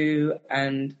to do.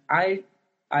 And I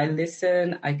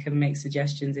listen. I can make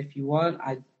suggestions if you want.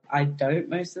 I don't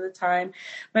most of the time.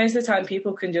 Most of the time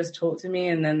people can just talk to me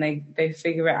and then they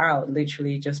figure it out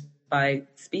literally just by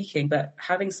speaking. But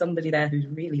having somebody there who's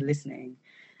really listening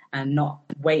and not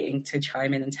waiting to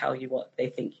chime in and tell you what they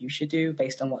think you should do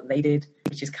based on what they did,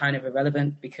 which is kind of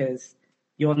irrelevant because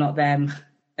you're not them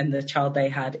and the child they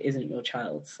had isn't your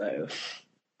child. So,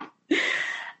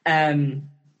 and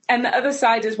the other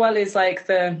side as well is like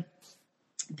the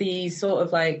sort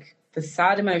of like the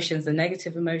sad emotions, the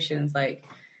negative emotions, like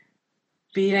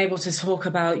being able to talk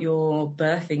about your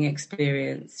birthing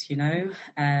experience, you know,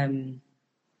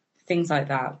 things like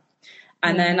that.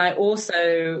 And then I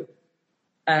also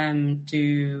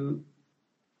do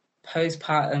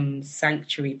postpartum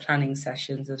sanctuary planning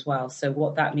sessions as well. So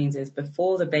what that means is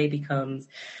before the baby comes,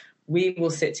 we will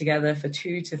sit together for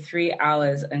 2 to 3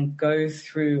 hours and go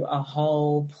through a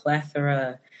whole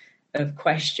plethora of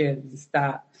questions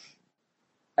that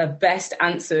are best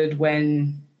answered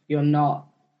when you're not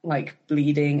like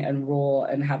bleeding and raw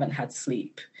and haven't had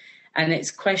sleep. And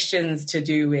it's questions to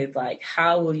do with like,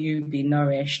 how will you be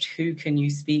nourished? Who can you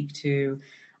speak to?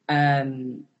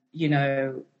 You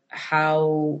know,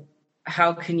 how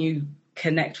can you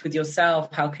connect with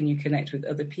yourself? How can you connect with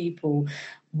other people?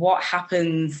 What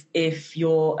happens if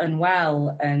you're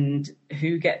unwell and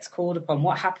who gets called upon?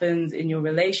 What happens in your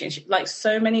relationship? Like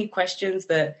so many questions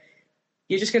that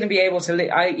you're just going to be able to,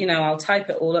 I'll type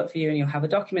it all up for you and you'll have a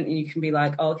document and you can be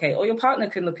like, oh, okay. Or your partner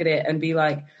can look at it and be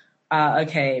like,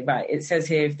 okay, right. It says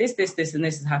here, if this, and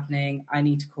this is happening, I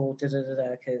need to call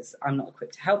because I'm not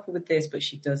equipped to help her with this, but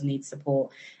she does need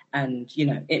support. And, you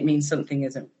know, it means something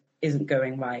isn't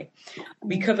going right.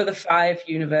 We cover the 5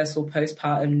 universal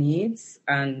postpartum needs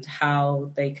and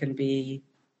how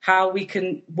we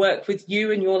can work with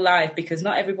you in your life, because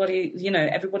not everybody, you know,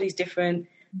 everybody's different.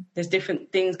 There's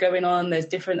different things going on. There's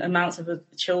different amounts of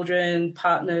children,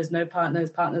 partners, no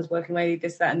partners, partners working away,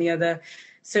 this, that, and the other.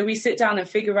 So we sit down and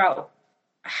figure out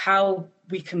how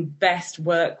we can best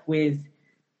work with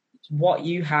what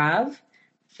you have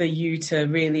for you to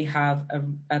really have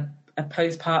a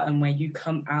postpartum where you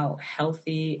come out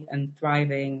healthy and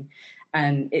thriving.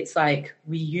 And it's like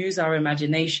we use our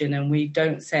imagination and we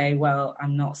don't say, well,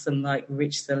 I'm not some like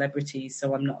rich celebrity,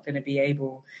 so I'm not going to be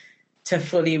able to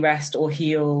fully rest or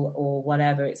heal or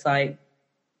whatever. It's like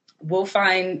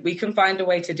we can find a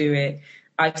way to do it.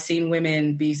 I've seen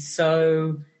women be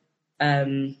so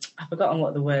I've forgotten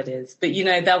what the word is, but you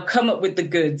know, they'll come up with the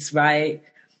goods, right,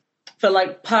 for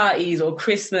like parties or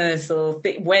Christmas or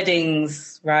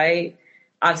weddings, right?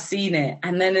 I've seen it.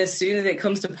 And then as soon as it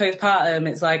comes to postpartum,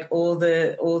 it's like all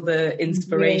the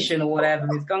inspiration or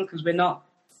whatever is gone, because we're not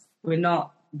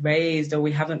raised, or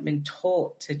we haven't been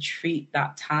taught to treat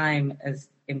that time as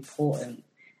important,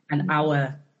 and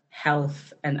our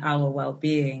health and our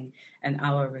well-being and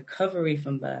our recovery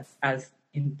from birth as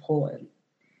important.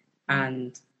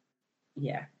 And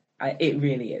yeah, it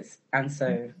really is. And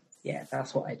so yeah,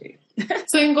 that's what I do.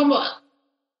 So Ngombo,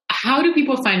 how do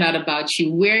people find out about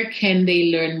you? Where can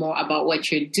they learn more about what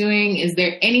you're doing? Is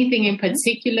there anything in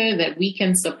particular that we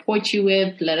can support you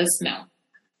with? Let us know.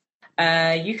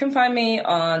 You can find me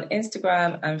on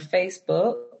Instagram and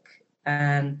Facebook,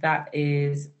 and that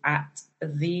is at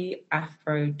The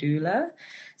Afro Doula.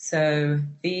 So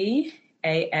the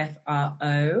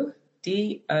AFRODOULA.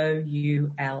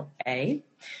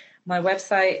 My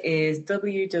website is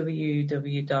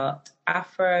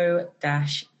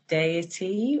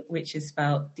www.afro-deity, which is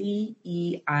spelled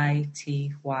DEITY.com.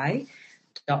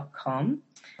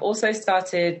 Also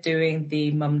started doing the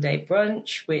Mum Day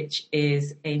Brunch, which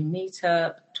is a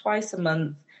meetup twice a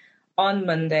month on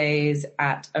Mondays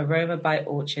at Aroma by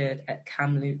Orchard at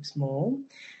Kamloops Mall.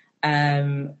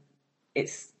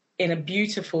 It's in a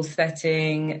beautiful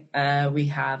setting. We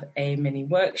have a mini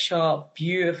workshop,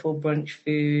 beautiful brunch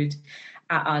food.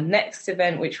 At our next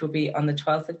event, which will be on the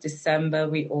 12th of December,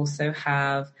 we also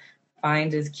have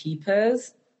Finders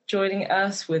Keepers joining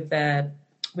us with her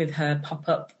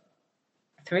pop-up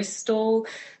thrift stall.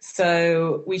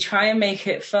 So we try and make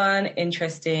it fun,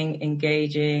 interesting,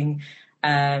 engaging.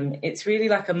 It's really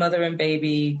like a mother and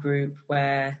baby group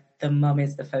where the mum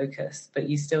is the focus, but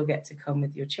you still get to come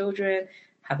with your children,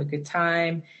 have a good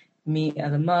time, meet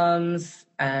other mums,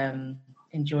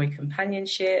 enjoy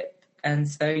companionship. And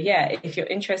so, yeah, if you're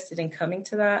interested in coming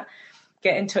to that,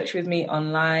 get in touch with me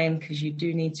online, because you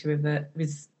do need to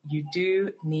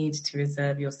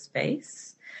reserve your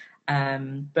space.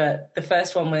 But the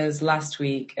first one was last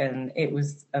week and it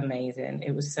was amazing.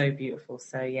 It was so beautiful.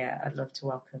 So yeah, I'd love to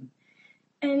welcome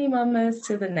any mamas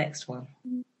to the next one.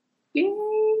 Yay,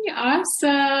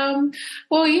 awesome.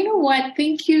 Well, you know what?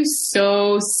 Thank you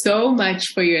so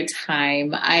much for your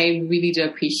time. I really do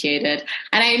appreciate it.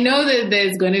 And I know that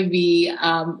there's going to be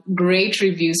great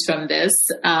reviews from this,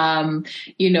 and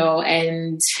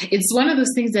it's one of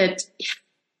those things that,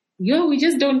 we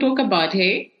just don't talk about,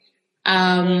 hey?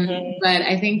 But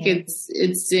I think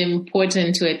it's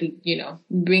important to,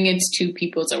 bring it to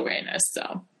people's awareness.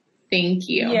 So thank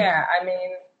you. Yeah, I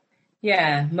mean,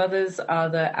 mothers are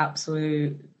the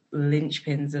absolute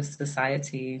linchpins of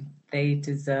society. They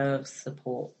deserve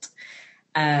support.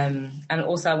 And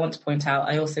also I want to point out,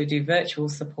 I also do virtual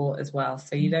support as well.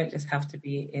 So you don't just have to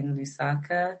be in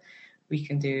Lusaka. We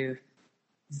can do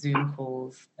Zoom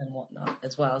calls and whatnot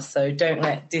as well. So don't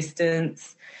let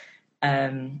distance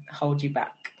hold you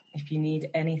back. If you need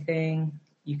anything,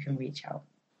 you can reach out.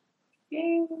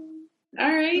 Yay. All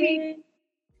right.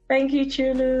 Thank you,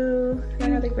 Chulu. I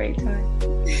had a great time.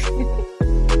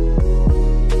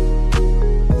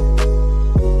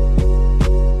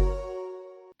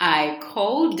 I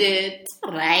called it,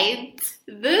 right?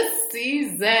 This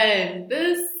season,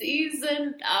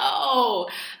 oh,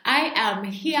 I am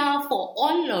here for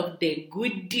all of the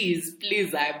goodies,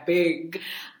 please, I beg.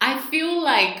 I feel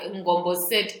like Ngombo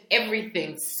said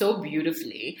everything so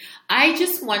beautifully. I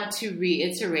just want to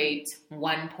reiterate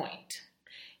one point.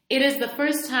 It is the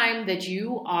first time that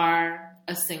you are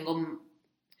a single.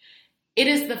 It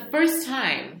is the first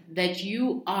time that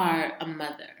you are a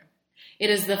mother. It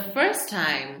is the first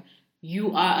time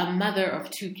you are a mother of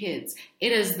 2 kids.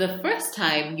 It is the first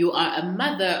time you are a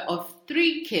mother of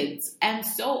 3 kids, and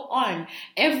so on.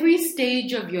 Every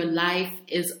stage of your life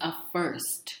is a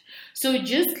first. So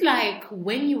just like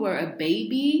when you were a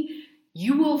baby,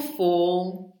 you will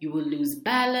fall, you will lose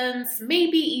balance,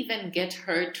 maybe even get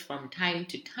hurt from time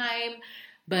to time,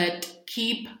 but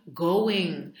keep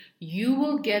going. You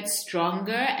will get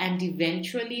stronger and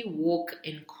eventually walk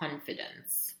in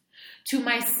confidence. To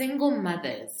my single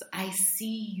mothers, I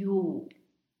see you.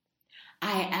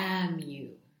 I am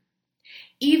you.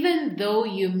 Even though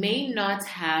you may not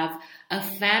have a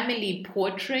family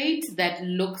portrait that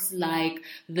looks like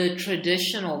the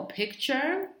traditional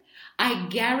picture, I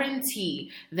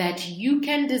guarantee that you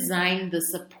can design the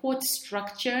support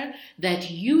structure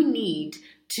that you need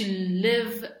to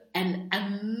live an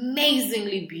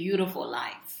amazingly beautiful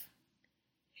life.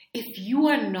 If you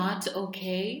are not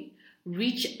okay,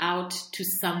 reach out to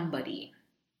somebody.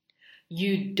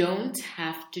 You don't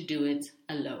have to do it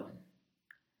alone.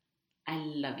 I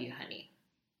love you, honey.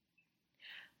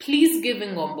 Please give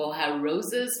Ngombo her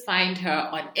roses. Find her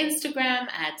on Instagram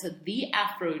at The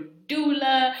Afro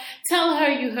Doula. Tell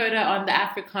her you heard her on the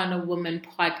Africana Woman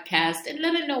podcast and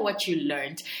let her know what you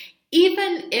learned.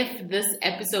 Even if this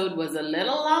episode was a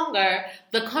little longer,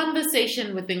 the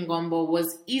conversation with Ngombo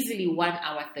was easily 1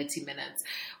 hour, 30 minutes.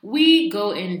 We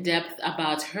go in depth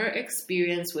about her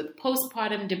experience with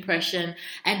postpartum depression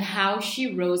and how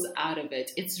she rose out of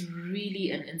it. It's really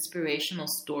an inspirational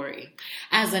story.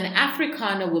 As an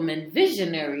Africana Woman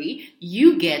visionary,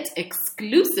 you get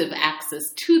exclusive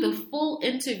access to the full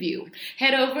interview.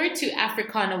 Head over to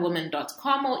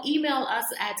africanawoman.com or email us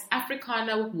at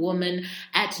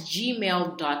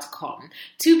africanawoman@gmail.com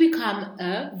to become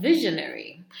a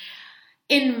visionary.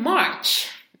 In March,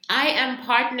 I am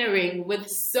partnering with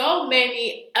so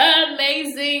many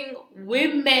amazing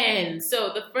women.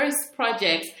 So the first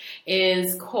project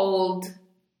is so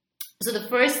the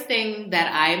first thing that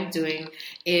I'm doing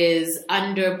is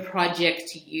under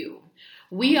Project You.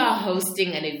 We are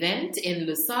hosting an event in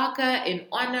Lusaka in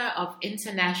honor of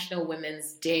International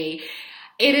Women's Day.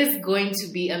 It is going to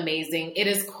be amazing. It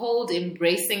is called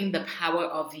Embracing the Power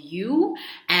of You,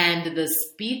 and the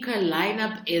speaker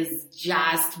lineup is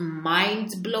just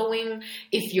mind-blowing.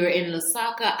 If you're in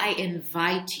Lusaka, I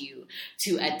invite you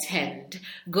to attend.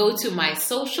 Go to my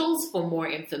socials for more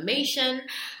information.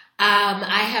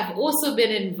 I have also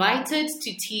been invited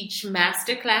to teach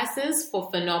masterclasses for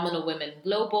Phenomenal Women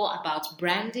Global about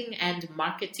branding and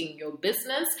marketing your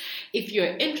business. If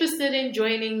you're interested in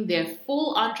joining their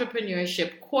full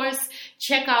entrepreneurship course,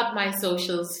 check out my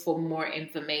socials for more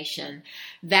information.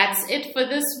 That's it for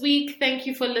this week. Thank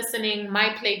you for listening.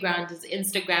 My playground is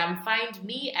Instagram. Find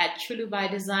me at Chulu by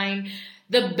Design.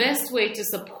 The best way to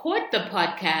support the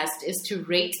podcast is to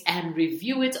rate and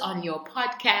review it on your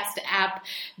podcast app.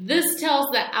 This tells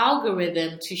the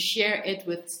algorithm to share it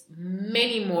with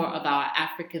many more of our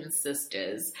African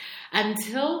sisters.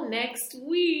 Until next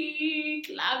week,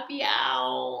 love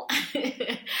y'all.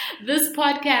 This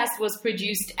podcast was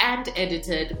produced and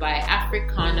edited by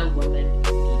Africana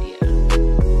Woman.